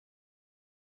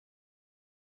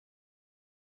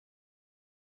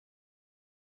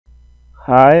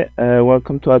Hi,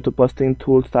 welcome to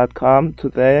autopostingtools.com.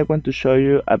 Today I'm going to show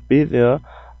you a video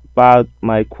about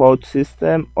my quote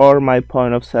system or my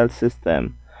point of sale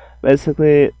system.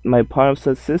 Basically, my point of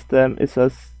sale system is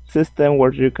a system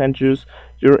where you can use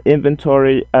your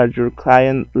inventory and your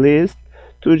client list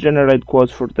to generate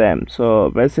quotes for them.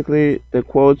 So basically, the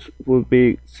quotes will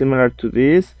be similar to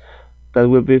this, that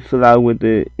will be filled out with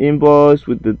the invoice,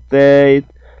 with the date,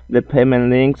 the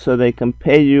payment link, so they can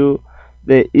pay you,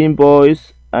 the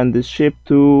invoice and the ship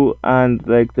to, and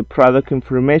like the product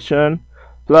information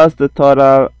plus the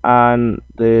total and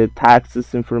the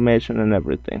taxes information and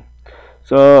everything.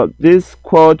 So this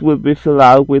quote will be filled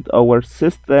out with our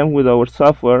system, with our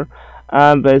software,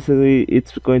 and basically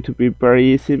it's going to be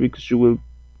very easy because you will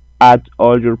add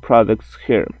all your products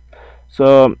here.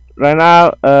 So right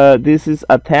now, this is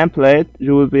a template.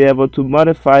 You will be able to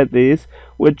modify this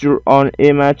with your own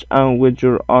image and with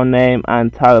your own name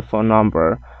and telephone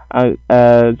number. And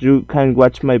you can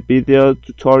watch my video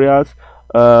tutorials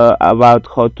about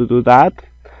how to do that.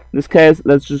 In this case,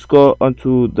 let's just go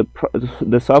onto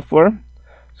the software.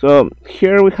 So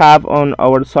here we have on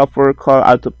our software called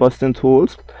Auto Posting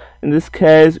Tools. In this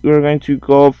case, we're going to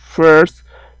go first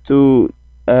to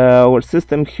our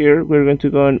system. Here we're going to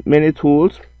go on many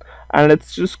tools, and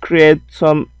let's just create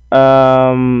some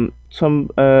CRM.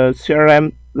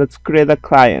 Let's create a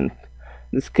client.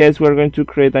 In this case, we're going to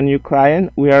create a new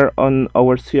client. We are on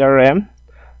our CRM. In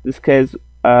this case,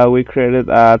 we created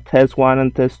a test 1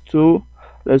 and test 2.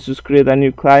 Let's just create a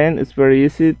new client. It's very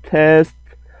easy. Test,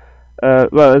 well,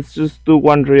 let's just do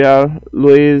one real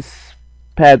Luis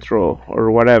Pedro or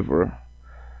whatever.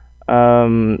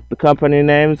 The company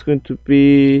name is going to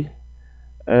be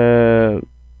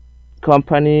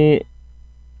company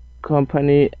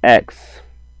X.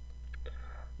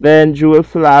 Then you will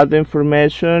fill out the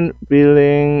information,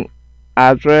 billing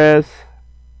address,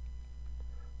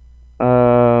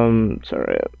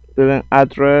 billing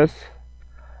address,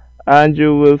 and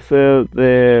you will fill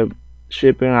the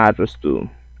shipping address too.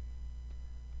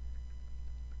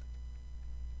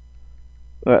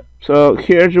 So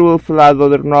here you will fill out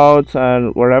other notes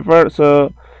and whatever.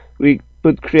 So we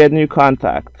put create new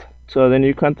contact. So the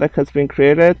new contact has been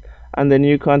created, and the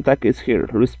new contact is here,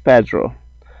 Luis Pedro.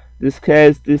 In this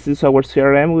case, this is our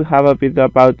CRM. We have a video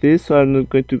about this, so I'm not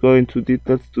going to go into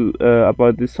details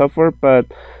about this software, but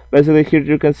basically here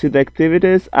you can see the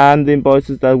activities and the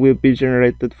invoices that will be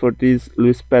generated for this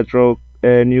Luis Pedro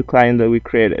new client that we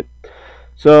created.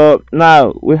 So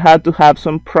now we had to have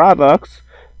some products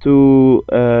to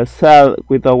sell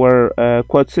with our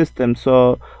quote system.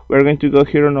 So we're going to go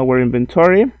here on our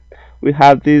inventory. We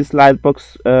have this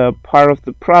lightbox part of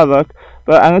the product,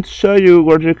 but I'm going to show you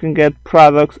where you can get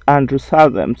products and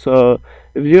resell them. So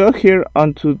if you go here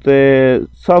onto the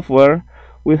software,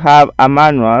 we have a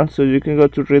manual, so you can go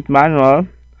to read manual,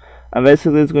 and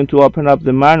basically it's going to open up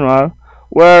the manual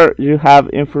where you have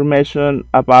information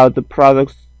about the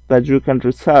products that you can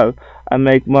resell and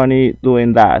make money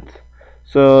doing that.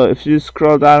 So if you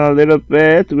scroll down a little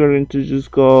bit, we're going to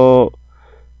just go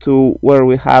to where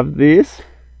we have this.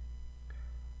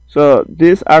 So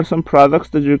these are some products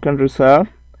that you can resell.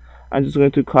 I'm just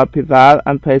going to copy that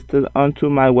and paste it onto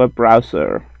my web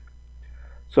browser.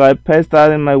 So I paste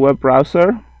that in my web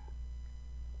browser,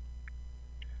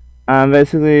 and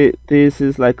basically this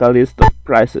is like a list of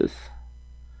prices.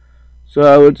 So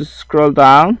I will just scroll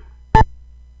down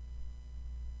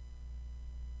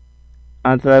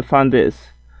until I found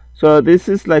this. So this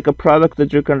is like a product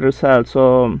that you can resell.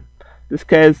 So in this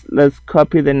case, let's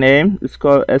copy the name. It's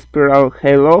called Espiral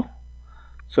Halo.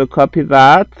 So copy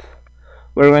that.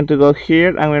 We're going to go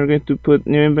here and we're going to put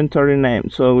new inventory name.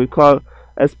 So we call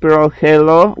Espiral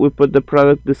Halo. We put the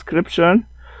product description.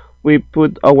 We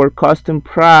put our custom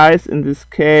price. In this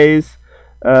case,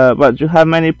 but you have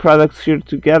many products here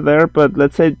together, but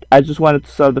let's say I just wanted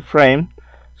to sell the frame,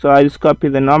 so I just copy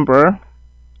the number.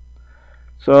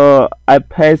 So I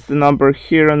paste the number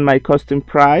here on my custom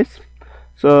price.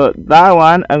 So that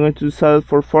one I'm going to sell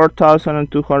for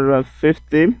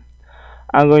 4,250.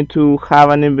 I'm going to have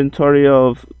an inventory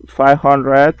of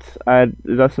 500.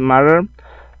 It doesn't matter.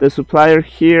 The supplier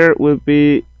here will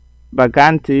be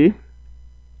Vaganti,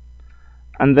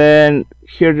 and then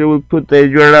here you will put the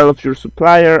URL of your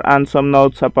supplier and some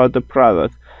notes about the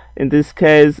product. In this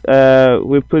case,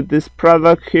 we put this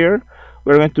product here.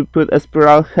 We're going to put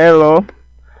Espiral Halo,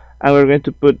 and we're going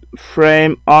to put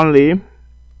frame only,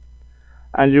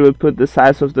 and you will put the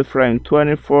size of the frame,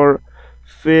 24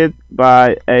 feet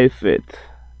by 8 feet.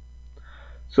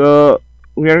 So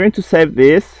we are going to save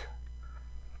this,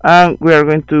 and we are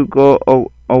going to go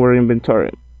over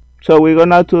inventory. So we go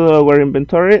now to our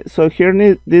inventory. So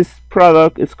here this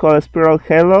product is called a spiral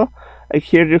halo, and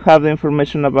here you have the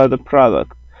information about the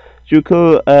product. You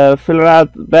could fill it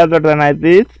out better than I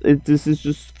did. This is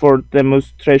just for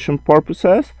demonstration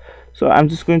purposes. So I'm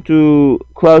just going to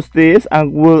close this,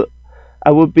 and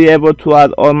I will be able to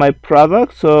add all my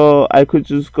products. So I could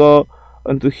just go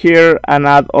onto here and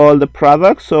add all the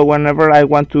products. So whenever I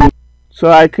want to,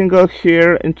 so I can go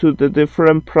here into the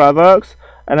different products,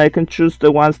 and I can choose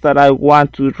the ones that I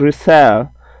want to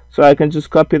resell. So I can just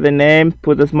copy the name,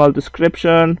 put a small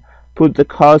description, put the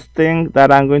costing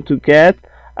that I'm going to get,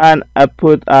 and I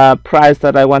put a price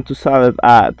that I want to sell it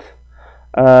at.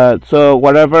 So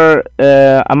whatever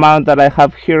amount that I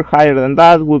have here higher than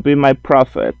that will be my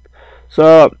profit.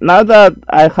 So now that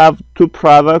I have two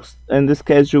products, in this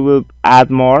case you will add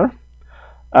more.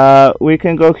 We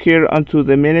can go here onto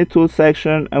the mini tool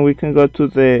section, and we can go to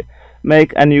the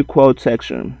make a new quote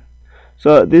section.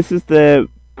 So this is the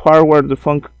part where the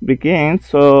fun begins.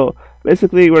 So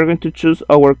basically we're going to choose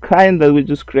our client that we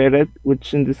just created,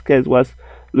 which in this case was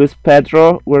Luis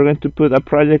Pedro. We're going to put a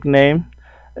project name,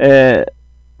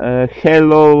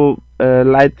 Hello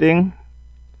Lighting.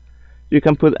 You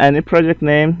can put any project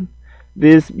name.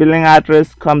 This billing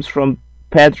address comes from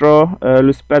Pedro,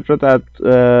 Luis Pedro, that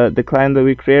the client that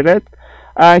we created.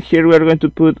 And here we are going to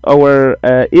put our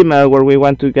email where we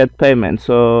want to get payment.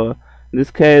 So in this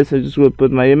case I just will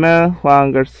put my email,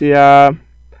 Juan Garcia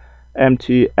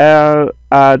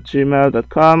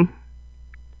mtl@gmail.com.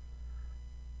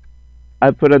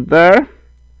 I put it there,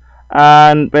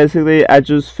 and basically I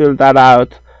just fill that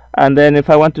out. And then if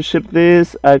I want to ship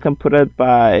this, I can put it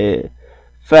by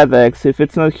FedEx. If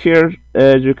it's not here,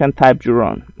 you can type your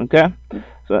own. Okay,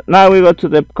 so now we go to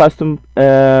the custom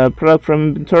product from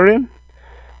inventory.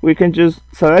 We can just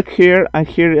select here, and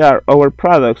here are our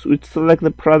products. We select the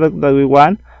product that we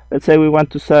want. Let's say we want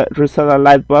to resell a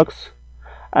light box,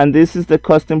 and this is the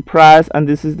custom price, and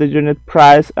this is the unit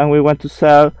price, and we want to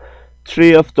sell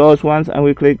 3 of those ones, and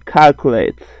we click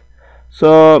calculate.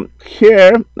 So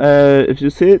here, if you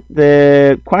see,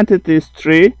 the quantity is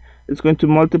 3. It's going to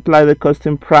multiply the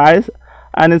custom price,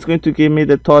 and it's going to give me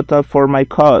the total for my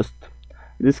cost.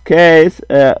 In this case,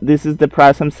 this is the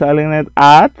price I'm selling it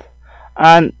at,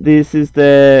 and this is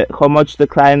the how much the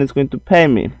client is going to pay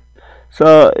me.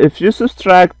 So if you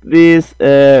subtract this,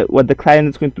 what the client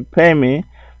is going to pay me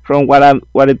from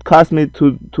what it cost me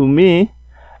to me,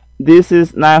 this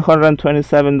is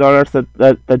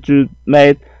 $927 that you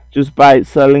made just by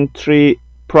selling 3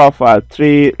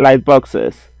 light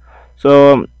boxes.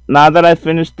 So now that I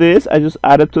finished this, I just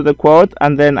add it to the quote,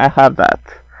 and then I have that.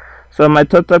 So my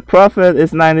total profit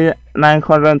is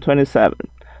 $927.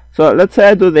 So let's say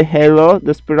I do the halo,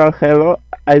 the spiral halo.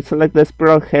 I select the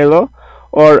spiral halo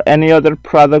or any other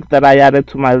product that I added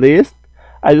to my list.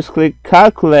 I just click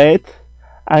calculate,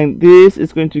 and this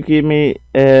is going to give me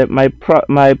my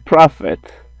profit.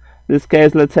 In this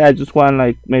case, let's say I just want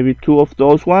like maybe 2 of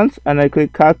those ones, and I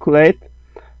click calculate.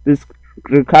 This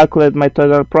will calculate my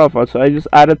total profit. So I just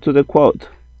add it to the quote.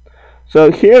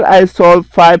 So here I sold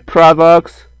 5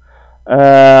 products,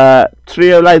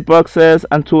 3 light boxes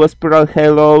and 2 spiral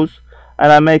halos,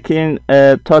 and I'm making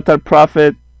a total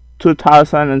profit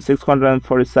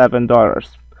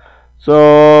 $2,647.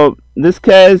 So in this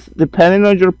case, depending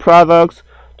on your products,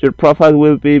 your profit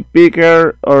will be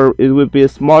bigger or it will be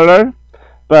smaller,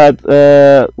 but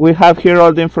we have here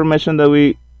all the information that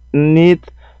we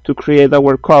need to create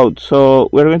our code. So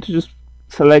we're going to just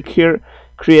select here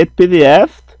create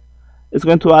PDF. It's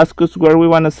going to ask us where we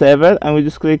want to save it, and we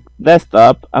just click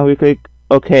desktop, and we click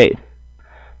OK.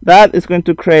 That is going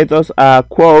to create us a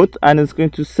quote, and it's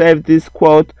going to save this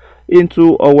quote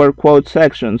into our quote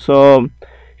section. So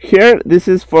here, this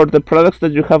is for the products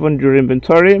that you have on your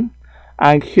inventory,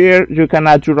 and here you can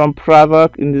add your own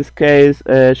product, in this case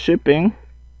shipping.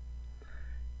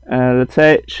 Let's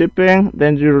say shipping,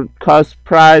 then your cost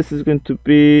price is going to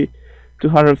be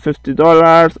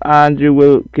 $250, and you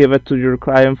will give it to your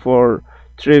client for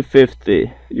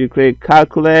 $350. You click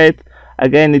calculate.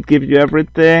 Again, it gives you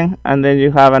everything, and then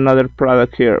you have another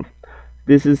product here.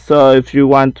 This is so if you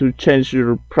want to change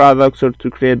your products or to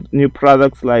create new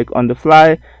products like on the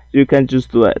fly, you can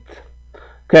just do it.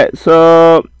 Okay,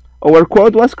 so our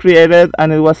quote was created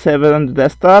and it was saved on the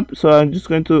desktop. So I'm just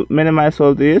going to minimize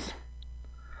all this,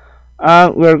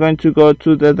 and we're going to go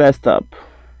to the desktop.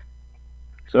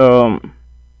 So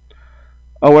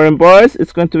our invoice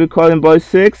is going to be called invoice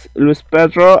 6 Luis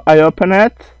Pedro. I open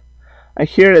it, and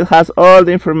here it has all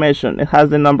the information. It has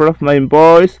the number of my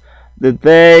invoice, the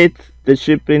date, the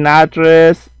shipping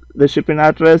address, the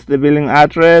billing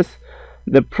address,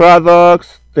 the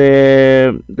products,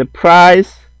 the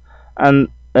price, and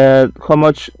how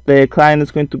much the client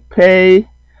is going to pay.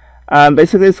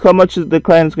 Basically, it's how much the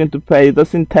client is going to pay. It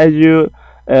doesn't tell you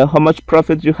how much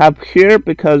profit you have here,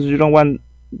 because you don't want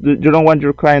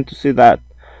your client to see that.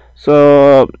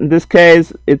 So in this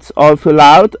case, it's all filled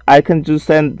out. I can just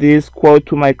send this quote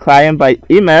to my client by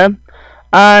email,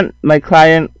 and my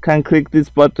client can click this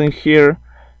button here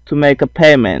to make a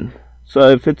payment. So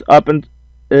if it's open,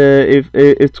 if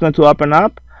it's going to open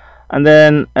up, and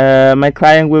then my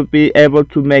client will be able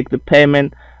to make the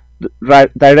payment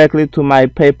directly to my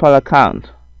PayPal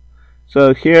account.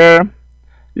 So here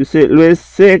you see Luis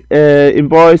 6,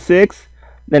 invoice 6,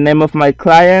 the name of my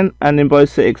client, and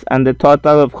invoice 6, and the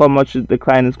total of how much the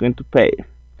client is going to pay.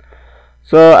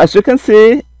 So as you can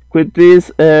see, with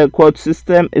this quote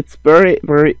system, it's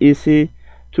very easy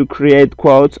to create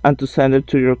quotes and to send it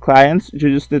to your clients. You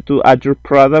just need to add your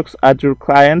products, add your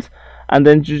clients, and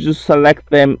then you just select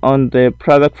them on the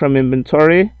product from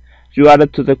inventory. You add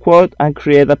it to the quote and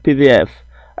create a PDF.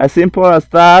 As simple as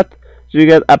that. You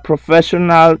get a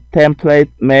professional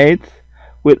template made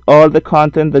with all the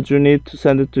content that you need to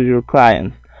send it to your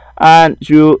client, and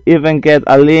you even get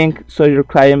a link so your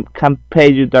client can pay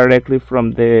you directly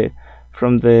from the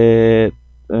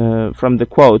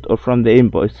quote or from the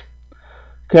invoice.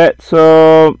 Okay,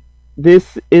 so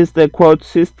this is the quote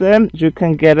system. You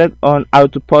can get it on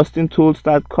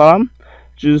itopostingtools.com.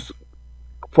 Just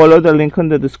follow the link in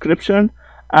the description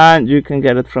and you can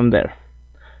get it from there.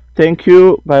 Thank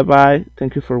you. Bye bye.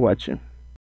 Thank you for watching.